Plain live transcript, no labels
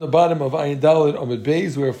The bottom of Ayin Dalet Amud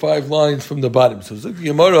Beis, we're 5 lines from the bottom. So Zuk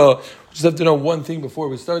Gemara, we just have to know one thing before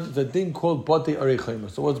we start. It's a thing called Batei Arichayma.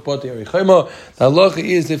 So what's Batei Arichayma? The halacha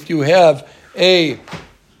is if you have a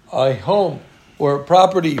home or a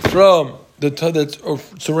property from that's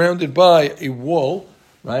surrounded by a wall,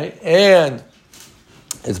 right? And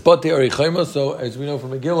it's Batei Arichayma. So as we know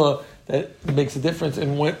from Megillah, that makes a difference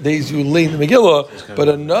in what days you lay in the Megillah. But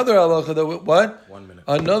another halacha, what? 1 minute.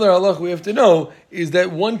 Another halacha we have to know is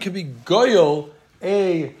that one could be goyel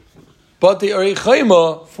a batei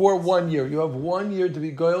arichayma for 1 year. You have 1 year to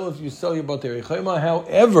be goyel if you sell your batei arichayma.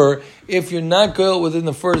 However, if you're not goyel within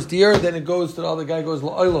the first year, then it goes to the other guy, goes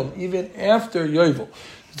la'olam, even after yovel.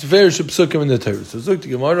 It's very shepsukim in the Torah. So Zuk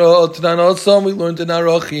Gemara, Tanan Osam, we learned in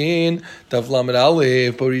Arachin, Daf Lamed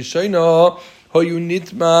Aleph, Borishayna, Hoyu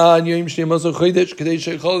Nitma, Yom Shneimasa Chodesh, Kadei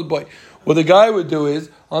Sheichol Boy. What the guy would do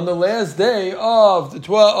is, on the last day of the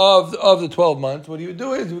 12 months, what he would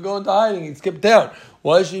do is he would go into hiding. He'd skip town.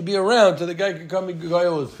 Why should he be around so the guy could come and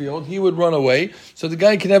go his field? He would run away, so the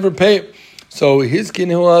guy can never pay him. So his kin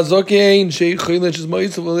Hillel Hazaken Sheikh is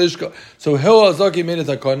Moisav Lishka. So Hillel Hazaken made a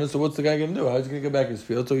takana. So what's the guy going to do? How's he going to get back his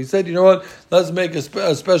field? So he said, you know what? Let's make a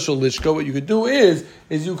special lishka. What you could do is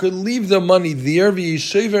you could leave the money there,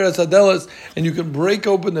 v'yishever asadelas, and you can break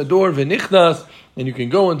open the door v'nichnas. And you can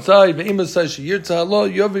go inside. And when the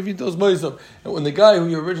guy who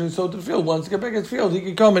you originally sold to the field wants to get back his field, he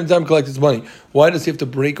can come anytime collect his money. Why does he have to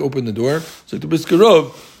break open the door? So the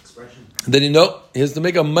Biskarov, then he has to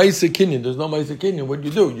make a Maisa Kinyan. There's no Maisa Kinyan. What do?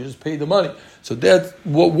 You just pay the money. So that's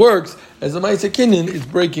what works as a Maisa Kinyan is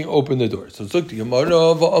breaking open the door. So Zukti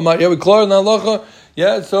Gemara, yeah, we clear on the halacha.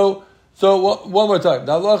 Yeah, so one more time.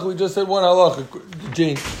 The halacha, we just said one halacha,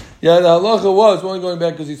 Gene. Yeah, the halacha was, we're only going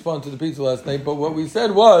back because he spawned to the pizza last night, but what we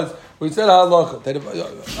said halacha, that if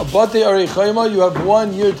a batei arichayma, you have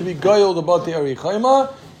 1 year to be goyel the batei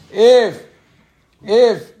arichayma. If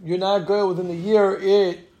you're not goyel within the year,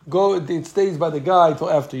 it stays by the guy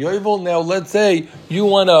till after yovel. Now, let's say you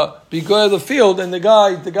want to be goyel the field, and the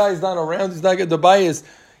guy's not around, he's not getting the bias,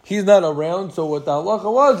 he's not around, so what the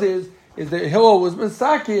halacha was is that Hillel was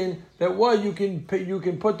misakin, that what you can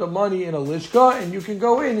put the money in a lishka and you can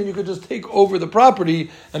go in and you can just take over the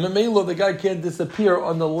property, and the guy can't disappear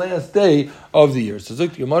on the last day of the year. So from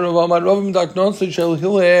the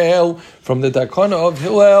Takana of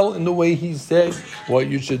Hillel, in the way he said what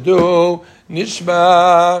you should do,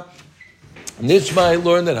 Nishma, I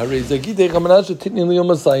learned that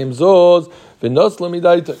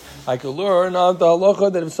I could learn out the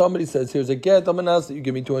halacha that if somebody says, here's a get, that you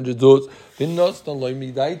give me 200 zuz,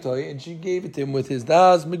 and she gave it to him with his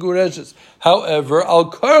das migureshes. However,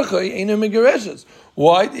 al karcha ain't migureshes.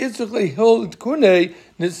 Why? It's an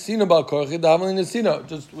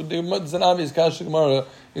obvious kasha Gemara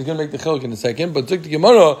is going to make the chiluk in a second, but Zik the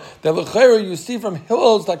Gemara, that l'chayra you see from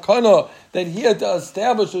Hillel's takana that he had to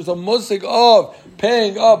establish there's a musik of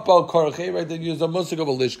paying up al karche, right? That there's a musik of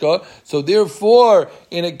a lishka. So therefore,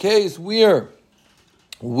 in a case where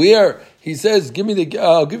he says, I'll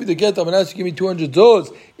give you the get, I'm going to ask you to give me 200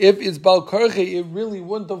 zuz. If it's Bal Karche, it really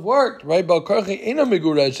wouldn't have worked, right? Bal Karche ain't a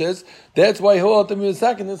Migureshes. That's why he'll have to be a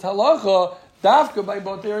second. This halacha, Dafka by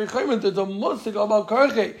Batei Arichayma, there's a musik of Bal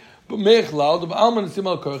Karche. But Mechlal, the Alman Sim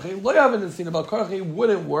Bal Karche, lo haven't seen Bal Karche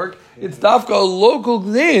wouldn't work. It's Dafka, a local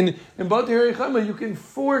din. In Batei Arichayma, you can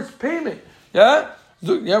force payment. Yeah?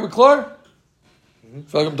 Yeah, we're clear? I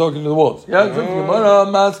feel like I'm talking to the walls. Yeah,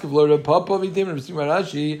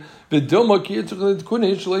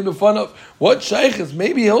 what shaykhs?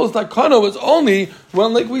 Maybe Hillel's takana was only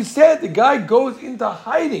when, like we said, the guy goes into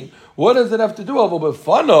hiding. What does it have to do with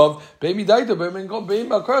fun of? Maybe when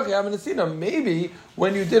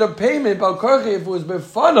you did a payment, if it was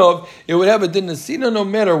befun of, it would have a din nesina no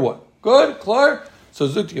matter what. Good, Clark. So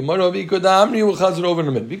Zukti Gemara Bikod Amri will chaz it over in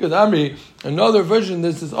a minute. Bikod Amri, another version.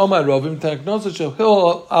 This is Omar Rovim Taknosa Shel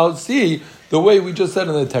Hillel. I'll see the way we just said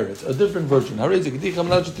in the Teretz. A different version. That if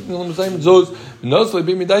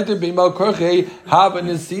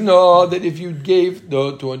you gave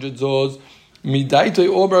the 200 zos, Midaitoi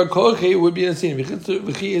Ober Korche would be a sin.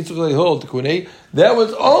 That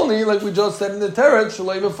was only, like we just said in the Teretz,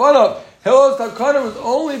 Shalei B'Fanav. Hillel's Takana was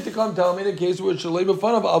only to come tell me in a case where Shalei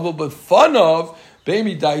B'Fanav, Avo B'Fanav,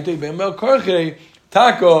 Beimi Daitoi, Beimel Korche,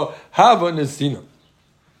 Taka, Hava Nesina.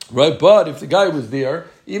 Right, but if the guy was there,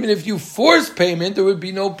 even if you force payment, there would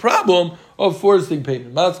be no problem of forcing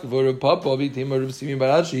payment. Maybe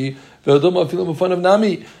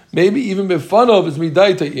even befanav is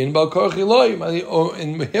midaita in balkarchiloi.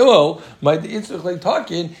 In Hillel, my itzrich like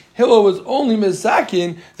talking. Hillel was only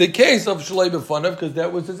misakin the case of shalei befanav because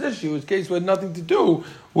that was his issue. His case had nothing to do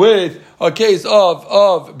with a case of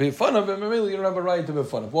bifanav, and really you don't have a right to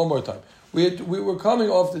bifanav. One more time. We were coming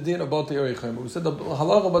off the din about the Erichema. We said the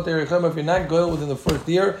halacha about the Erichema, if you're not goyel within the first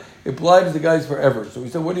year, it blinds the guys forever. So we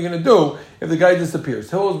said, what are you going to do if the guy disappears?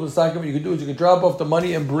 Hillel was what you can do is you can drop off the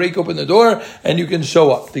money and break open the door, and you can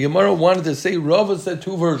show up. The Gemara wanted to say, Rava said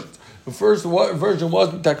two versions. The first version was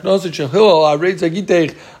Takana hillel arei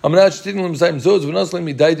zagitech amnat shtidim l'msayim zuz v'noslim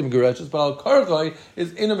midaitim gereshas, but al karchai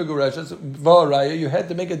is in a gereshas v'araya. You had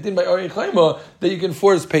to make a din by Erichema that you can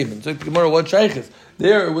force payment. So the Gemara, what shayches?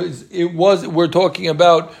 There it was. We're talking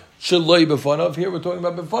about shaloi b'fanav. Here we're talking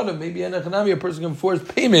about b'fanav. Maybe in a person can force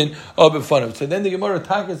payment of b'fanav. So then the Gemara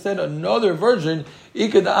Taka said another version,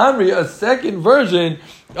 ikad amri, a second version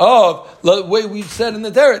of the way we said in the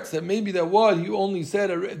teretz, that maybe that was he only said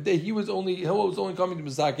that he was only coming to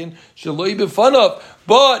Misakin shaloi b'fanav,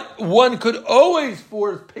 but one could always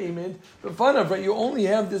force payment b'fanav. Right? You only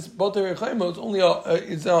have this bater echayma. It's only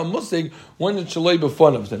it's a musig when it's shaloi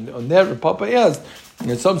b'fanav. And on that, Papa asked.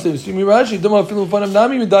 And some say, Rashi, don't feel fun of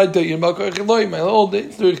Nami, my whole day,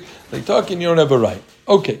 like talking, you don't have a right.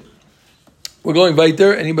 Okay. We're going right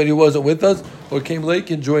there. Anybody who wasn't with us or came late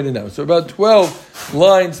can join in now. So about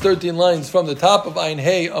 13 lines from the top of Ein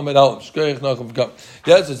Hey Amid Aleph.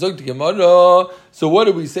 Yes, so what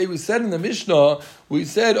did we say? We said in the Mishnah, we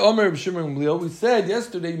said Omer B'Shimon Gamliel. We said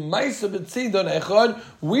yesterday, Ma'isa B'Tzidon Echad,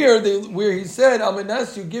 where he said,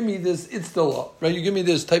 Amenas, you give me this, it's the law, right? You give me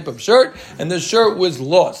this type of shirt, and the shirt was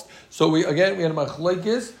lost. So we had a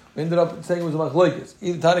machlekes. We ended up saying it was a machlekes.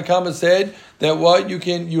 Takana said that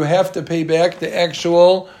you have to pay back the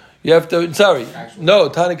actual.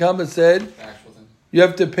 Takana said you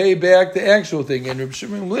have to pay back the actual thing, and Reb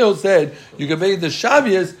Shimon Gamliel said you can pay the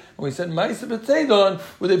Shavios. And we said Ma'isa B'Tzeidon,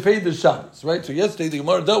 where they paid the Shavios, right? So yesterday the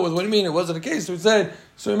Gemara dealt with what do you mean it wasn't a case. So we said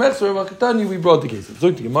so we brought the case.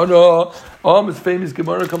 So the Gemara, this famous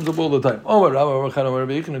Gemara comes up all the time.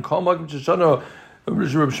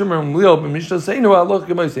 Anytime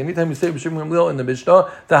you say B'Shimon Gamliel in the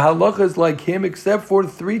Mishnah, the halacha is like him except for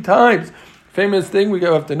 3 times. Famous thing we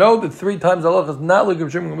have to know that 3 times halacha is not like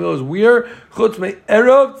B'Shimon Gamliel is weird.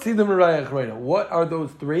 What are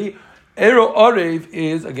those 3? Ero Arev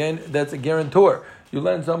is, again, that's a guarantor. You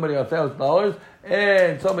lend somebody $1,000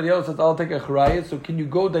 and somebody else says, I'll take a charayah. So can you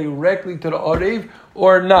go directly to the Arev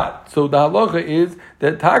or not? So the halacha is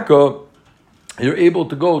that Taka, you're able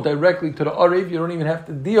to go directly to the Arev. You don't even have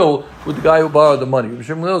to deal with the guy who borrowed the money. Reb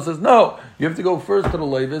Shmuel says, no, you have to go first to the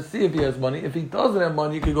Levis, see if he has money. If he doesn't have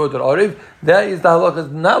money, you can go to the Arev. That is the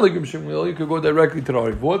halacha, not like Reb Shmuel. You could go directly to the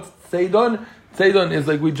Arev. What's Seidon? Seidon is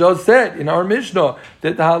like we just said in our Mishnah,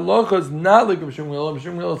 that the halacha is not like Reb Shmuel. Reb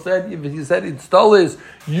Shmuel said, if he said itztalis,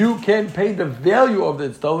 you can pay the value of the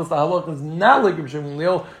itztalis. The halacha is not like Reb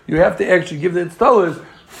Shmuel. You have to actually give the itztalis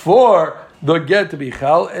for the get to be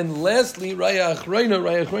chal. And lastly, Raya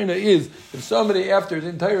Achreina is if somebody after his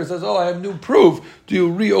entire says, I have new proof, do you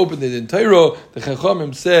reopen the entire? The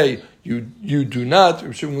Chachamim say you do not.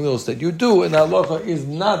 Reb Shimon Gamliel said you do, and halacha is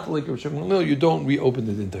not like Reb Shimon Gamliel. You don't reopen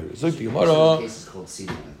the entire. So the Gemara. The case is called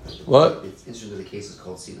Sinan. What? It's interesting that the case is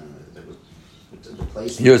called Sinan. The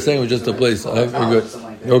place. You're saying it was just a place. Very good.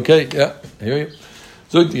 Like Okay, yeah, I hear you.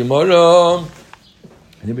 So the Gemara.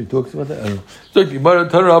 Anybody talks about that? I don't know. So the Gemara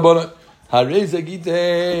Tanra. A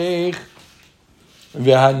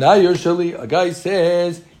guy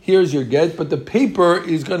says, here's your get, but the paper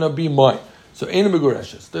is going to be mine. So,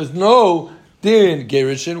 there's no din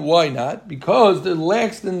gerishin. Why not? Because it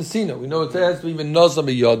lacks the nesina. We know it has to be even nasa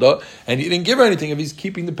b'yada, and he didn't give her anything if he's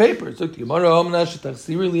keeping the paper. So,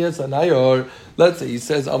 let's say he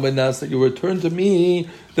says, that you return to me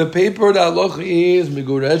the paper that halacha is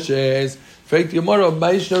migureshes. And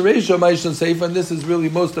this is really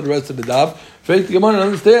most of the rest of the daf.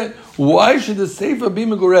 Understand why should the seifa be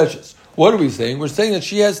megureshes? What are we saying? We're saying that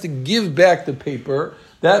she has to give back the paper.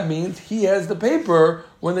 That means he has the paper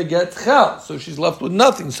when they get chal. So she's left with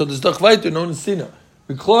nothing. So there's dachvaiter, no nesina.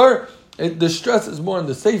 We clear. The stress is more on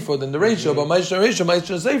the seifa than the ratio. But ma'ishna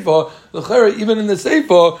seifa, even in the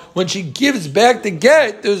seifa, when she gives back the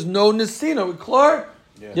get, there's no nesina. We clear.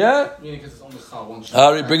 Yeah. Meaning because it's only chal once.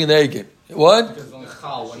 Bring it there again. What? Because it's only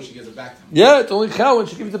chal when she gives it back to him. Yeah, it's only chal when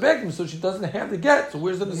she gives it back to him, so she doesn't have the get. So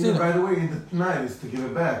where's the nesina? By the way, the night is to give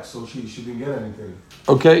it back, so she didn't get anything.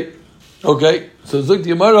 Okay. So Zuk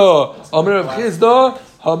Yamara, Amar of Chizda,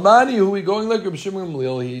 Hamani, who we going like Reb Shimon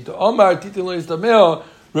Gamliel, he to Amar Titin Leis Tameh,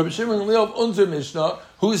 Reb Shimon Gamliel of Unzer Mishnah,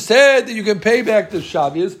 who said that you can pay back the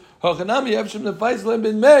Shavios. Hachanami Yevshim the Faislan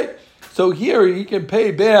bin Mei. So here he can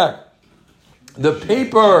pay back the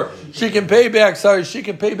paper. She can pay back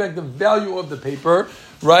the value of the paper.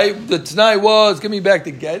 right? The Tanai was, give me back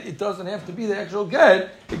the get. It doesn't have to be the actual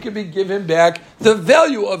get. It could be give him back the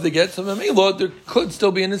value of the get. So Mamela, there could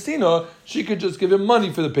still be an Asina. She could just give him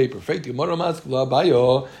money for the paper. Maybe Rav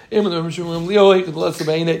Shimon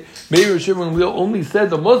Leo only said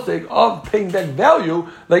the mistake of paying back value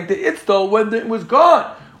like the Itzdal when it was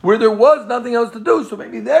gone, where there was nothing else to do. So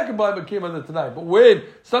maybe that could buy came on the tonight. But when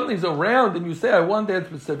something's around and you say, I want that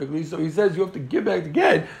specifically, so he says you have to give back the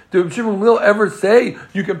get. Did Shimon will ever say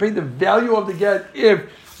you can pay the value of the get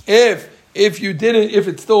if you didn't, if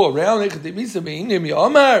it's still around?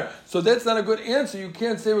 So that's not a good answer. You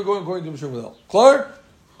can't say we're going according to Shimon. Clear?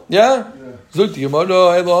 Yeah? New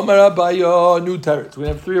teretz. We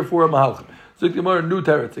have 3 or 4 mahalchim. New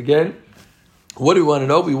teretz. Again, what do we want to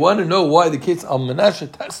know? We want to know why the case of Menashe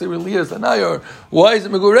Taxi Relias Anayar. Why is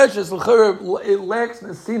it Megureshes? It lacks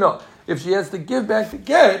Nesina. If she has to give back the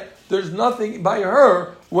get, there's nothing by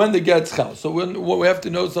her when the get's chal. So what we have to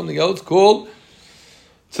know something else called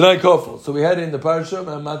Tanai Kofel. So we had it in the parasha,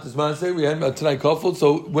 Matis Maaseh, we had Tanai Kofel.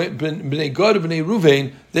 So Bnei Gad and Bnei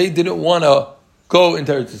Ruvain, they didn't want to go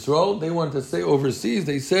into Eretz Yisrael. They wanted to stay overseas.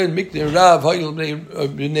 They said, Miknei Rav, Hayil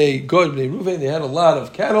Bnei Gad, Bnei Ruvain. They had a lot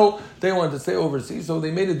of cattle. They wanted to stay overseas. So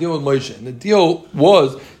they made a deal with Moshe. And the deal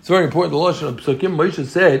was, it's very important, the Lashon of Psukim, Moshe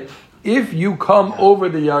said, if you come over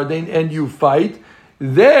the Yarden and you fight,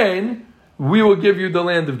 then we will give you the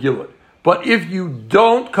land of Gilead. But if you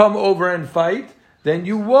don't come over and fight, then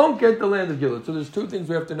you won't get the land of Gilead. So there's 2 things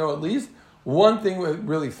we have to know at least. One thing,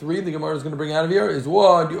 really 3, the Gemara is going to bring out of here is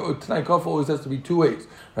one, Tanai Kofel always has to be 2 ways.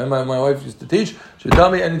 Right? My wife used to teach. She would tell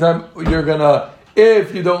me anytime you're going to,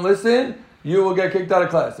 if you don't listen, you will get kicked out of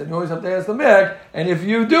class. And you always have to ask them back. And if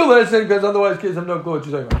you do listen, because otherwise kids have no clue what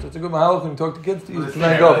you're talking about. So it's a good mahalach when you talk to kids to use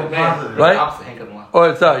Tanai Kofel. Right?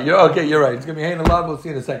 Oh, sorry. You're right. It's going to be hanging a lot. We'll see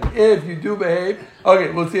in a second. If you do behave, okay,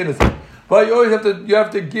 we'll see in a second. But you always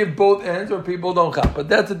have to give both ends or people don't chap. But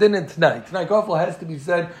that's a din in tonight. Tanai Kofel has to be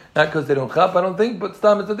said, not because they don't chap, I don't think, but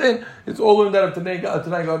stam it's a din. It's all learned out of Tanai Gad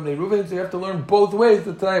Bnei Ruvain, so you have to learn both ways,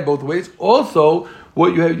 the Tanai both ways. Also,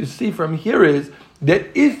 what you see from here is that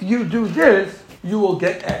if you do this, you will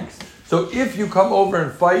get X. So if you come over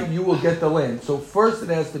and fight, you will get the land. So first it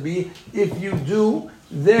has to be, if you do,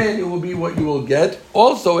 then it will be what you will get.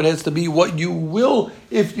 Also, it has to be what you will,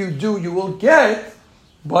 if you do, you will get.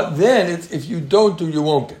 But then it's if you don't do, you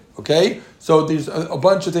won't get. Okay? So there's a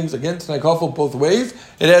bunch of things. Again, Tanai Kofel both ways.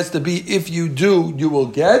 It has to be if you do, you will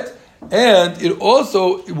get. And it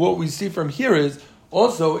also, what we see from here is,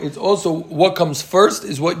 it's also what comes first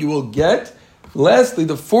is what you will get. Lastly,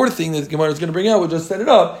 the 4th thing that Gemara is going to bring out, we'll just set it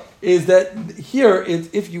up, is that here it's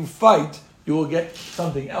if you fight, you will get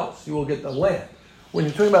something else. You will get the land. When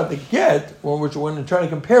you're talking about the get, when you're trying to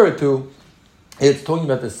compare it to, it's talking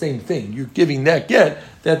about the same thing. You're giving that get,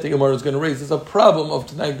 that the Gemara is going to raise. It's a problem of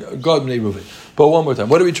Tanai Gad Bnei Ruvain. But one more time,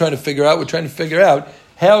 what are we trying to figure out? We're trying to figure out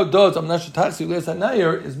how does Amnashe Taxi Leis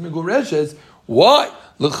HaNayir is Megureshes. Why?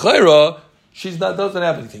 L'chaira, doesn't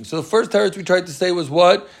have anything. So the first teretz we tried to say was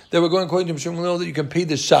what? That we're going according to Shmuel that you can pay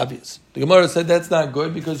the Shavios. The Gemara said that's not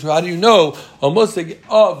good because how do you know a musig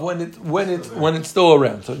of when it's still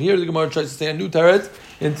around? So here the Gemara tries to say a new teretz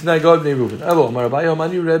in Tanai Gad Bnei Ruvain. Elo Amar Abaye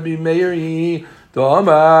Mani Rebbe Meiri the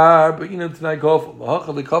Amar, but Tanai Kofel.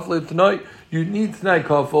 Lahachali Kofel tonight. You need Tanai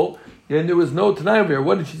Kofel, and there was no Tanai over here.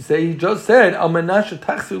 What did she say? He just said Al Menashe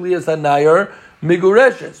Taxi Lias HaNayir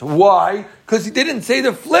Migureshes. Why? Because he didn't say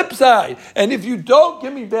the flip side. And if you don't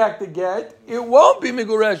give me back the get, it won't be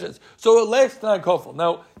Migureshes. So it lacks Tanai Kofel.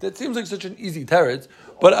 Now, that seems like such an easy teretz,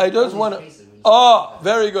 but I just want to... Oh,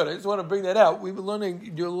 very good. I just want to bring that out.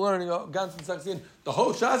 You're learning Gans and Saksin. The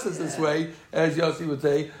whole Shas is this way, as Yossi would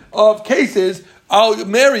say, of cases, I'll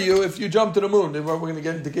marry you if you jump to the moon. Then we're going to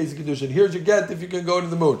get into case of Kedushin. Here's your get if you can go to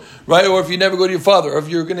the moon. Right? Or if you never go to your father. Or if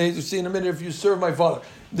you're going to see in a minute if you serve my father.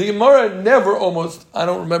 The Gemara never almost, I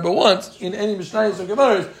don't remember once, in any Mishnayos or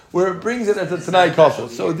Gemaras, where it brings it as a Tanai Kofel.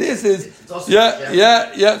 So this is, so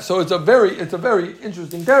it's a very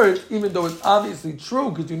interesting teretz, even though it's obviously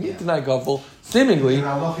true, because you need Tanai Kofel, seemingly.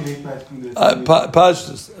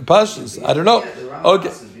 Pashtus, I don't know.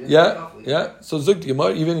 Okay, so Zuk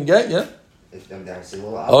Gemara, you didn't get,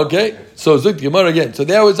 Okay, so Zuk Gemara again. So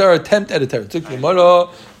that was our attempt at a teretz. Zuk Gemara,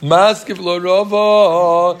 Maskiv Lo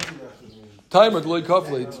Rava. Timer loy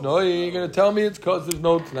kafle tonight. You're going to tell me it's because there's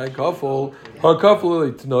no Tanai Kofel. Har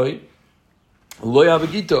kafle tonight. Loy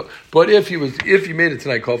avagito. But if he made a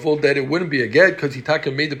Tanai Kofel, that it wouldn't be a get because he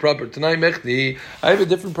made the proper Tanai Mechni. I have a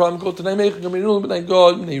different problem called Tanai Mechni.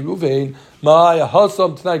 Ruvain. My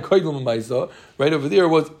hasam Tanai Koidum Maisa. Right over there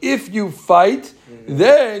was if you fight,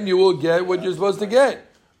 then you will get what you're supposed to get.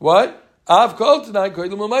 What? Av kol tonight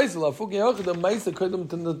koydem l'maisa lafuki hachad the maisa koydem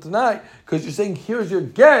tonight because you're saying here's your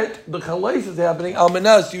get. The chalais is happening.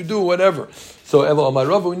 Almanas, you do whatever. So Elo Amar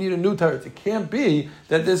Rava, we need a new teretz. It can't be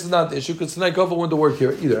that this is not the issue because tonight kofel went to work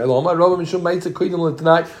here either. Elo Amar Rava mishum maisa koydem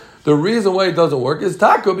tonight. The reason why it doesn't work is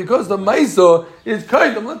taka because the maisa is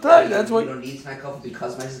koydem l'tonight. That's why you don't need tonight kofel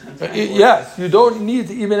because maisa is coming. Yes, you don't need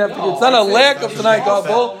to even have to. It's not a lack of tonight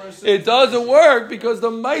kofel. It doesn't work because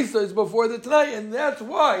the maisa is before the tonight, and that's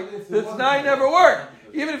why the tonight never worked.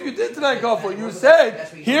 Even if you did tonight kofel, you said,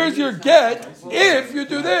 "Here's your get if you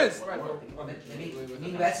do this."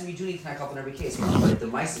 That's when you do need tonight kofel in every case. But the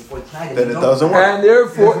maisa before tonight, then it doesn't work. And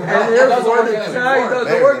therefore, the tonight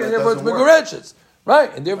doesn't work, and therefore it's megaretches.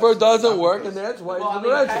 Right, and therefore it doesn't work, and that's why it's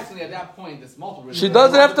megaretches. Actually, at that point, it's multiple. She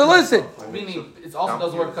doesn't have to listen. Meaning, it also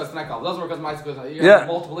doesn't work because tonight kofel. It doesn't work because maisa because you Yeah. have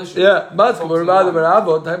multiple issues. Yeah, matzkel berabad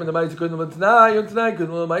berabot. Time in the maisa couldn't but tonight. You tonight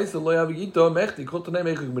couldn't the maisa lo have gito mechti. Kol tonight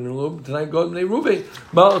make tonight go bnei Ruben.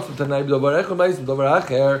 Malz tonight davar echad maisa davar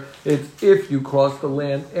acher. It's if you cross the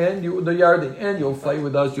land and you the yarding and you'll fight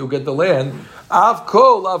with us, you'll get the land. Av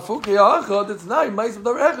kol afuki achad. It's not maisa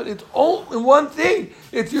davar echad. It's only one thing.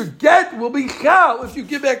 It's your get will be chal. If you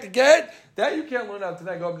give back the get, that you can't learn out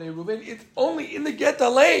tonight go bnei Ruben. It's only in the get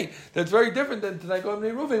lane. That's very different than tonight go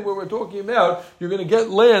bnei Ruben, where we're talking about you're going to get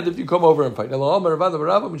land if you come over and fight. He also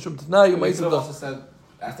said,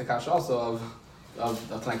 asked the kasha also of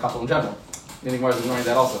tonight kofel in general. Meaning, we're ignoring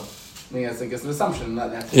that also. Meaning, I think it's an assumption.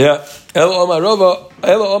 Not that. Yeah. Elo Omar Rava,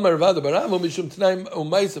 Elo Omar Vada Barava, Mishum Tanaim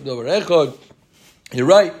Umaisab Dover Echad. You're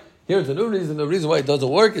right. Here's a new reason. The reason why it doesn't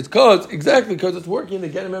work is because it's working to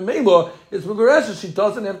get him a Melo. It's Mugaresha. She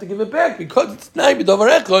doesn't have to give it back because it's Naib Dover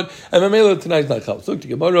Echad and Melo tonight is not Chal. So to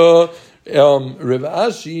Gemara, Reb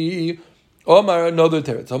Ashi. Omar another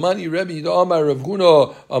teretz. Hamani Rebbe, Omar Rav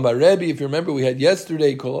Huna, Omar Rebbe. If you remember, we had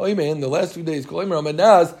yesterday Kol Oimer, and the last 2 days Kol Oimer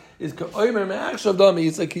Amanas is Kol Oimer Me'achshav Dami.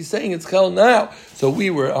 It's like he's saying it's Chal now. So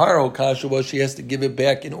our whole kasha was she has to give it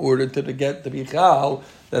back in order to get to be Chal.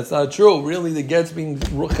 That's not true. Really, the get's being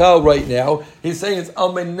Chal right now. He's saying it's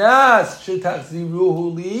Amanas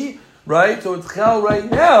Shetachziruhu Li. Right, so it's chal right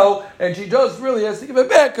now, and she just really has to give it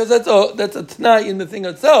back because that's a t'nai in the thing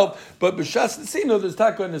itself. But b'shas nesina, there's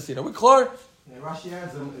taka and nesina. We clear? Rashi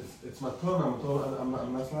adds it's matona. I'm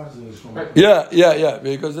not slashing. Yeah.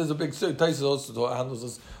 Because there's a big Taisus also handles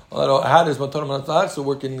this. How does matona matach? So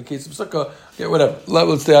working in the case of sukkah. Okay, whatever.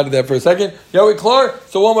 Let's stay out of that for a second. Yeah, we clear.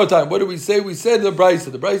 So one more time. What did we say? We said the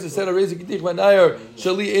brisa. The brisa said "Harezi kitich v'nayar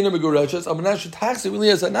shali ena megurachas." Amanash taxi really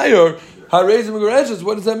has a nayar. Harezi megurachas.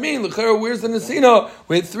 What does that mean? L'chera, where's the nesina?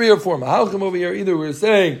 We had 3 or 4 mahalchim over here. Either we're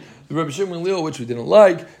saying the Rebbe Shimon Lil, which we didn't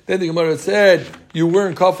like. Then the Gemara said you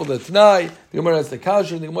weren't kafel the tonight. The Gemara has the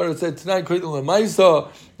kasher. The Gemara said tonight koydem lemaisa.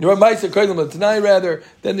 Your maisa koydem tonight rather.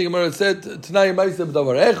 Then the Gemara said tonight maisa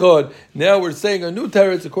b'davar echad. Now we're saying a new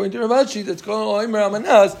teretz according to Ravashi that's called oimer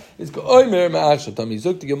amanas. It's called oimer ma'achshav tami.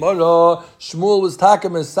 Zuk the Gemara. Shmuel was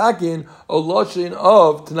takem esakin a loshin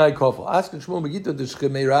of tonight kafel. Asking Shmuel Megiddo the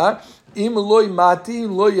shchemeira. Im loy mati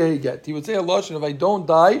loy yehi get. He would say a lashon, if I don't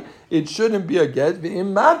die, it shouldn't be a get.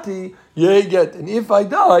 Im mati yehi get. And if I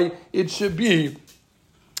die, it should be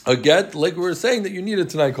a get, like we were saying that you need a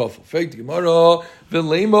tonight kafel. Fake Gemara,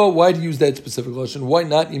 v'leima. Why do you use that specific lashon? Why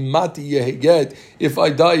not im mati yehi get? If I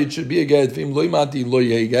die, it should be a get. Im loy mati loy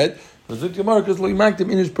yehi get. Because loy maktim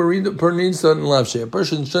inish pernisa and lavshe. A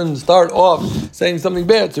person shouldn't start off saying something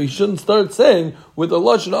bad, so he shouldn't start saying with a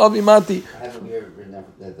lashon of imati. I have here written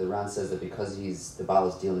that the Ran says that because the Baal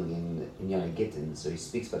is dealing in Yana Gittin, so he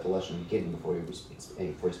speaks about the lashon of Gittin before he speaks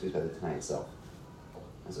about the Tanai itself.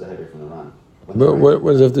 That's what I have here from the Ran. What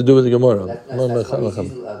does it have to do with the Gemara? That's why he's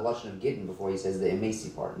using the lashon of Gittin before he says the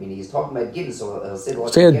emasi part. I mean, he's talking about Gittin, so he'll say the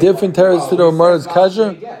lashon. Saying a different teretz to the Gemara's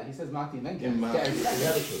kasha. Yeah, he says mati and then get. In the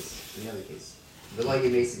other case, the like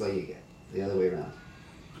emasi like you get the other way around.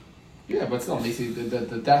 Yeah, but still,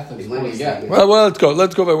 the death of the get. Well, let's go.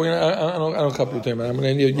 Let's go back. I don't copy your time. I'm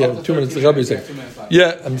going to need 2 minutes to copy you.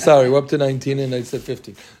 Yeah, I'm sorry. We're up to 19 and I said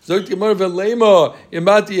 15. Zok Gemara v'leima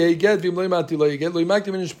imati yeget v'imloy mati lo yeget lo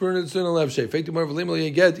yimaktim in shpurin soon and levshe. Fake Gemara v'leima lo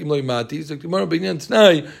yeget imloy mati. Zok Gemara b'inyan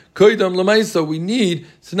tnai koydam l'maisa. We need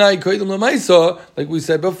tnai koydam l'maisa, like we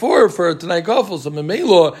said before, for tnai kafel. So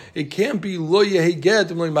memelo, it can't be lo yeget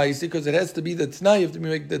imloy maisi because it has to be the tnai. You have to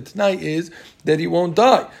make the tnai is that he won't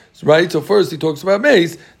die. Right? So first he talks about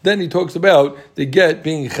mace, then he talks about the get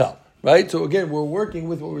being chal. Right? So again, we're working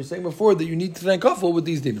with what we were saying before, that you need to thank kafel with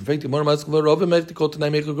these things. In fact,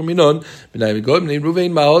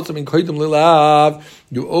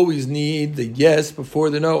 you always need the yes before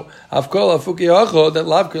the no.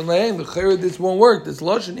 This won't work. This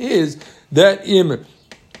lashon is that im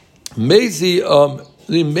mezi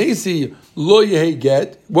The Mesi lo yehi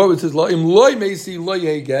get. What was his law? Im loy Mesi lo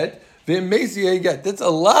yehi get. V'im Mesi yehi get. That's a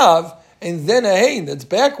lav and then a hein. That's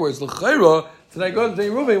backwards. L'chayra. Tonight, God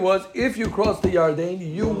saying Reuven was, if you cross the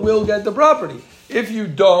Yarden, you will get the property. If you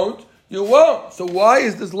don't, you won't. So why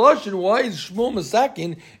is this lashon? Why is Shmuel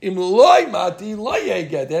Masakin im loy mati lo yehi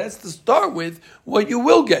get? That has to start with what you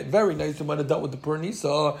will get. Very nice. You might have dealt with the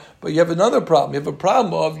Pernisa, but you have another problem. You have a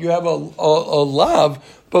problem of you have a lav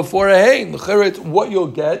before a hein. It's what you'll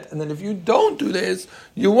get, and then if you don't do this,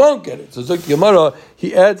 you won't get it. So Zuk Gemara,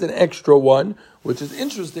 he adds an extra one, which is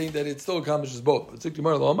interesting that it still accomplishes both. But Zuk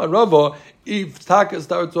Gemara, Rava, if Taka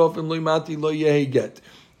starts off in loymati lo yehi get.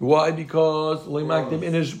 Why? Because loymaktim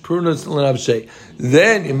inish prunus l'navshei.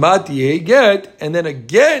 Then imati yehi get, and then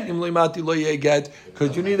again im loymati lo yehi get,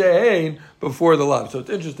 because you need a hein before the lav. So it's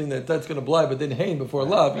interesting that that's going to apply, but then hein before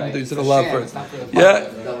lav, even though you said a lav first. Yeah.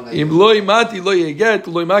 Im loymati lo yehi get,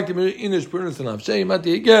 loymaktim inish prunus l'navshei. Imati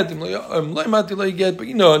yehi get, im loymati lo yehi get, but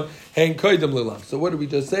you know, hein koydem l'lav. So what did we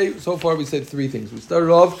just say? So far we said three things. We started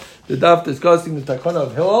off the daf discussing the takana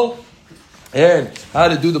of hillel and how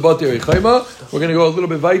to do the batei chayma. We're going to go a little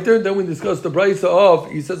bit weiter. Then we discuss the brisa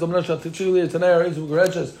of, he says, why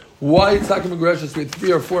it's not Megareshes with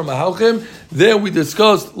 3 or 4 mahalchim. Then we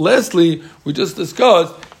discussed, lastly, we just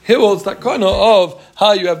discussed Hillel's takana of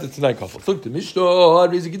how you have the Tanai couple. Look, the Mishnah,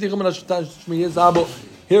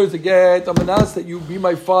 here's a get, Amanas that you be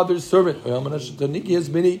my father's servant, or Amanas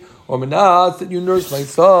that you nurse my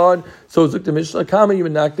son. So look, the Mishnah,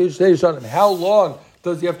 how long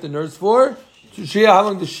does he have to nurse for? How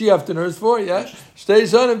long does she have to nurse for? Yeah,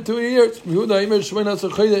 2 years.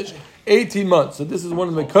 18 months. So this is one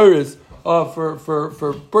of the makaris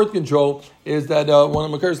for birth control. Is that one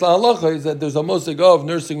of the makaris lahalacha is that there's a mosig of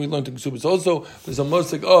nursing. We learned in Ksubas also. There's a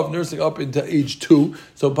mosig of nursing up into age 2.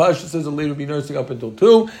 So Pasha says a lady will be nursing up until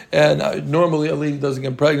 2, and normally a lady doesn't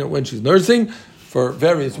get pregnant when she's nursing for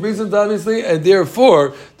various reasons, obviously, and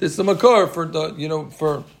therefore this is a makar for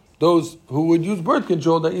for those who would use birth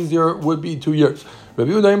control, the easier would be 2 years.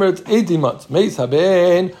 Rabbi Yehuda, it's 18 months. If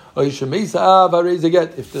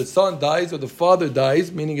the son dies or the father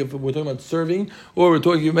dies, meaning if we're talking about serving or we're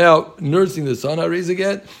talking about nursing the son,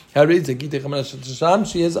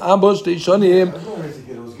 she has ambush. It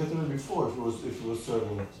was getting it before if he was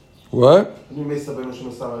serving it. What? It was a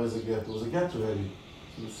get already.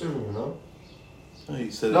 He was serving,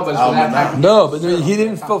 He said but he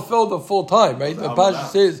didn't fulfill the full time, right? The Pasha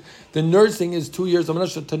says the nursing is 2 years.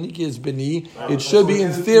 It should be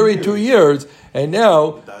in theory 2 years. And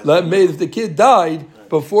now, if the kid died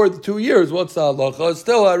before the 2 years, what's the halacha?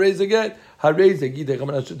 Still,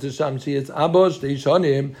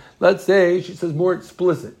 let's say she says more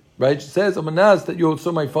explicit. Right? She says, Amanas, that you'll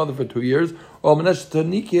serve my father for 2 years. Or Amanas,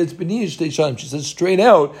 she says straight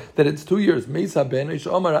out that it's 2 years.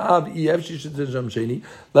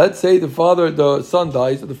 Let's say the son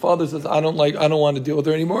dies, and the father says, I don't want to deal with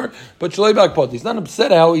her anymore. But he's not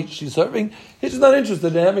upset how she's serving. He's just not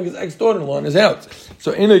interested in having his ex-daughter-in-law in his house.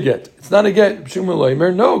 So in a get. It's not a get.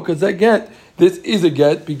 No, because that get, this is a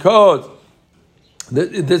get because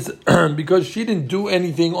because she didn't do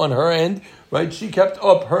anything on her end, right? She kept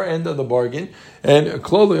up her end of the bargain, and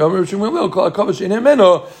clearly,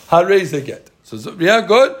 get. So yeah,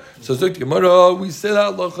 good. So we said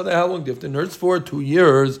out how long do you have to nurse for? 2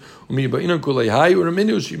 years. He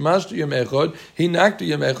knocked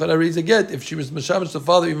to get. If she was mashamish the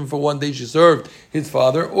father, even for 1 day, she served his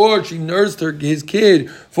father, or she nursed his kid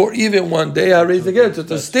for even 1 day. Get. So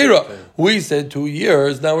it's a stira. We said 2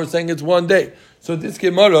 years. Now we're saying it's 1 day. So this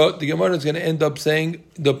Gemara, the Gemara is going to end up saying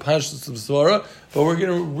the Pashtus of Svara, but we're going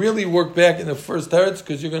to really work back in the first teretz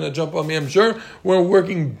because you're going to jump on me, I'm sure. We're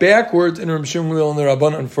working backwards in Rav Shmuel and the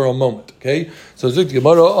Rabbanan for a moment, okay? So Zik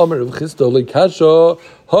Gemara, Amar Rav Chisda, Likasha,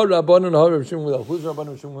 Ha Rabbanan, Ha Rav Shmuel. Who's Rabbanan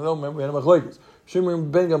Rav Shmuel? Remember, we had a machlokes.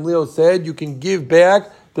 Shmuel ben Gamliel said you can give back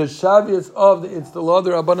the shavius of the Itztalah. The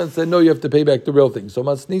Rabbanan said no, you have to pay back the real thing. So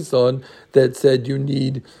Mas Nisan that said you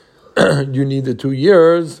need the 2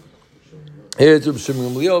 years. Here's Rav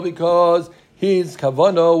Shmuel because his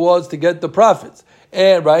kavanah was to get the profits.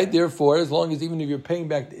 And therefore, as long as even if you're paying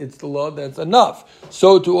back it's the law, that's enough.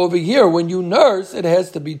 So to over here, when you nurse, it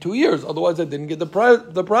has to be 2 years. Otherwise, I didn't get the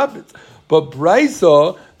profits. But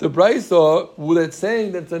the brisa that's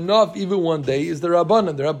saying that's enough even 1 day is the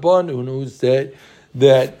Rabbanan. The Rabbanan who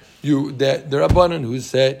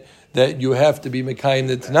said that you have to be mekayim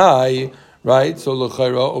the Tanai. Right, so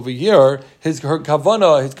l'chayra over here, his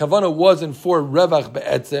kavana wasn't for revach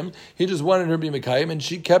be'etzim. He just wanted her to be mekayim, and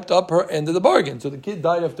she kept up her end of the bargain. So the kid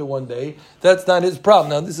died after 1 day. That's not his problem.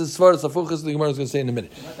 Now this is svaras afuchas. The Gemara is going to say in a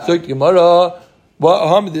minute. So Gemara,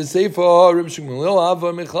 How could you say that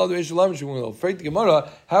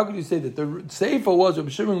the Seifa was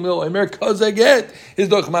Reb Shimon Gamliel Omer Kazaget is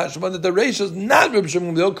the Chamash, but that the Reish is not Reb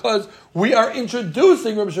Shimon Gamliel because we are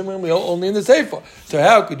introducing Reb Shimon Gamliel only in the Seifa. So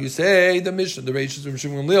how could you say the Mishnah, the Reish is Reb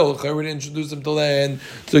Shimon Gamliel? We didn't introduce him till then.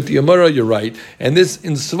 So the Gemara, you're right, and this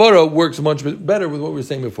in Svara works much better with what we were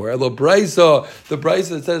saying before. The Brisa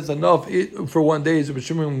that says enough for one day is Reb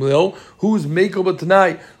Shimon Gamliel, who's Meikol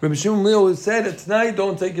tonight. Reb Shimon Gamliel has said it's tonight.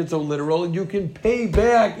 Don't take it so literal, and you can pay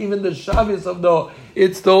back even the Shabbos of the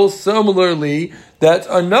Itzdol. Similarly, that's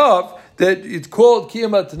enough that it's called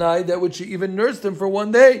Kiyama tonight, that which she even nursed him for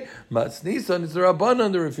one day. Matznisan is the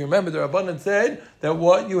Rabbanan. If you remember, the Rabbanan said that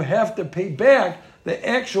what you have to pay back the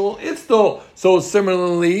actual Itzdol. So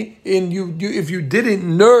similarly, if you didn't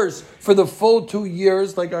nurse for the full 2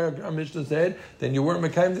 years, like our Mishnah said, then you weren't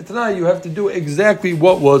Mekayim tonight. You have to do exactly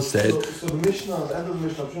what was said. So the Mishnah, the end of the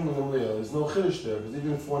Mishnah, there's no Chiddush there, because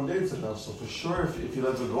even if one day it's enough, so for sure, if you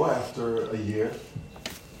let it go after a year.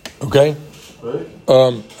 Okay. Right?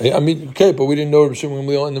 Okay, but we didn't know Reb Shimon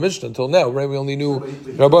Gamliel in the Mishnah until now, right? We only knew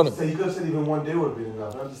Rabbanim. So you could have said even one day would have been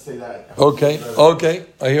enough. Not to say that. Okay,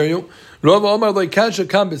 I hear you. Again,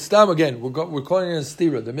 we're calling it a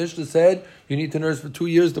stira. The Mishnah said you need to nurse for 2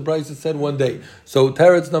 years. The Brisa said 1 day. So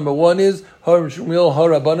teretz number 1 is Har Shmuel Har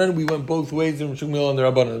Rabbanan. We went both ways in Shmuel and the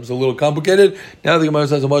Rabbanan. It was a little complicated. Now the Gemara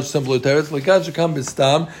says a much simpler teretz.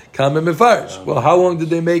 Well, how long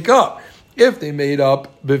did they make up? If they made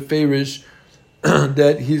up beferish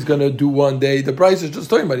that he's going to do 1 day, the price is just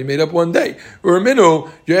talking about he made up 1 day. Urminu,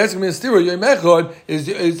 you're asking me a stira, Yom Echad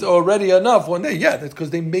is already enough 1 day. Yeah, that's because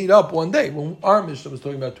they made up 1 day. When our Mishnah was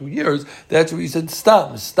talking about 2 years, that's what he said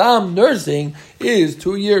stam. Stam nursing is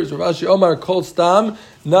 2 years. Rav Ashi Omar called stam.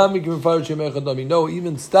 No,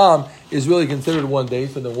 even stam is really considered 1 day.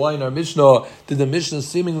 So then why in our Mishnah did the Mishnah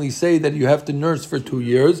seemingly say that you have to nurse for 2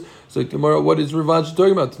 years? So tomorrow, what is Rav Ashi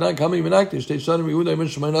talking about? Tonight,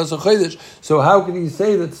 so how can he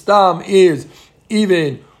say that stam is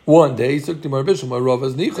even 1 day? So tomorrow, Rav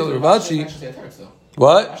Ashi.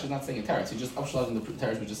 What? Actually, not saying a teretz. He's just upshotting the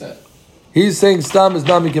teretz we just said. He's saying stam is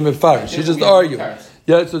not making mefarish. He just argued.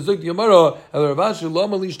 Yeah, so Zuk Yamara, Rav Ashi,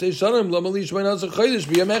 Lama Lish Teishanim, Lama Lish Weinaz Chodesh,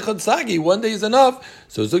 B'Yam Echad Sagi. 1 day is enough.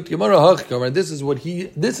 So Zuk Yamara Hachkamar. This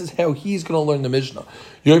is how he's going to learn the Mishnah.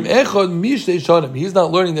 Yom Echad Mish Teishanim. He's not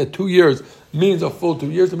learning that 2 years means a full 2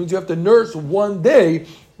 years. It means you have to nurse 1 day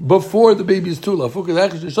before the baby is 2.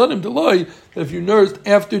 That if you nursed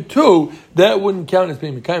after 2, that wouldn't count as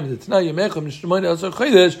being mekayim.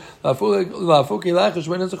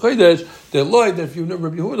 The Lloyd that if you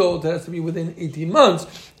Rabbi Yehuda, it has to be within 18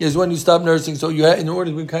 months is when you stop nursing. So you in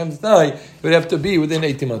order to be mekayim tonight, it would have to be within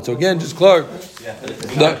 18 months. So again, just Clark. Yeah, it's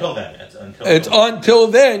until then. It's until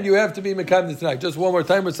then you have to be mekayim tonight. Just one more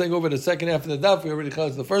time, we're saying over the second half of the daf. We already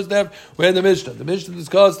discussed the first half. We had the Mishnah. The Mishnah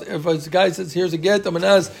discussed if a guy says, "Here's a get," I'm going to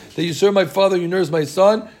ask that you serve my father, you nurse my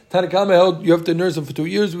son. Takana held you have to nurse him for 2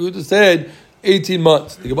 years. We would have said 18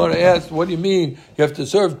 months. The Gemara asked, what do you mean? You have to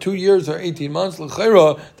serve 2 years or 18 months?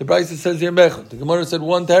 L'chayra, the Brisa says here, Mechot. The Gemara said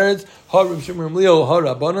 1 teretz, Ha Reb Shimon Gamliel, Ha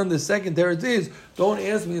Rabbanan. The second teretz is, don't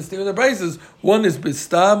ask me to stay with the Brises. One is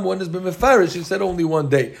Bistam, one is B'Mefarish. He said only 1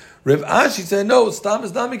 day. Rav Ashi said, no, Stam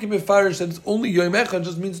is not making Mefarish, and it's only Yom Echad,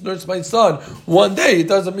 just means nurse my son 1 day. It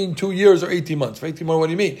doesn't mean 2 years or 18 months. Right, Timor, what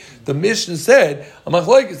do you mean? The Mishnah said,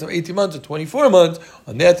 Amachlaikis of 18 months or 24 months.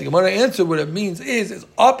 On that, the Gemara answered what it means is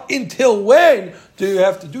up until when do you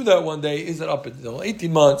have to do that 1 day? Is it up until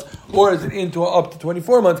 18 months, or is it into up to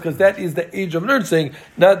 24 months? Because that is the age of nursing,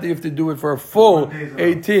 not that you have to do it for a full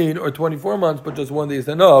 18 or 24 months, but just 1 day is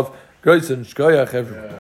enough.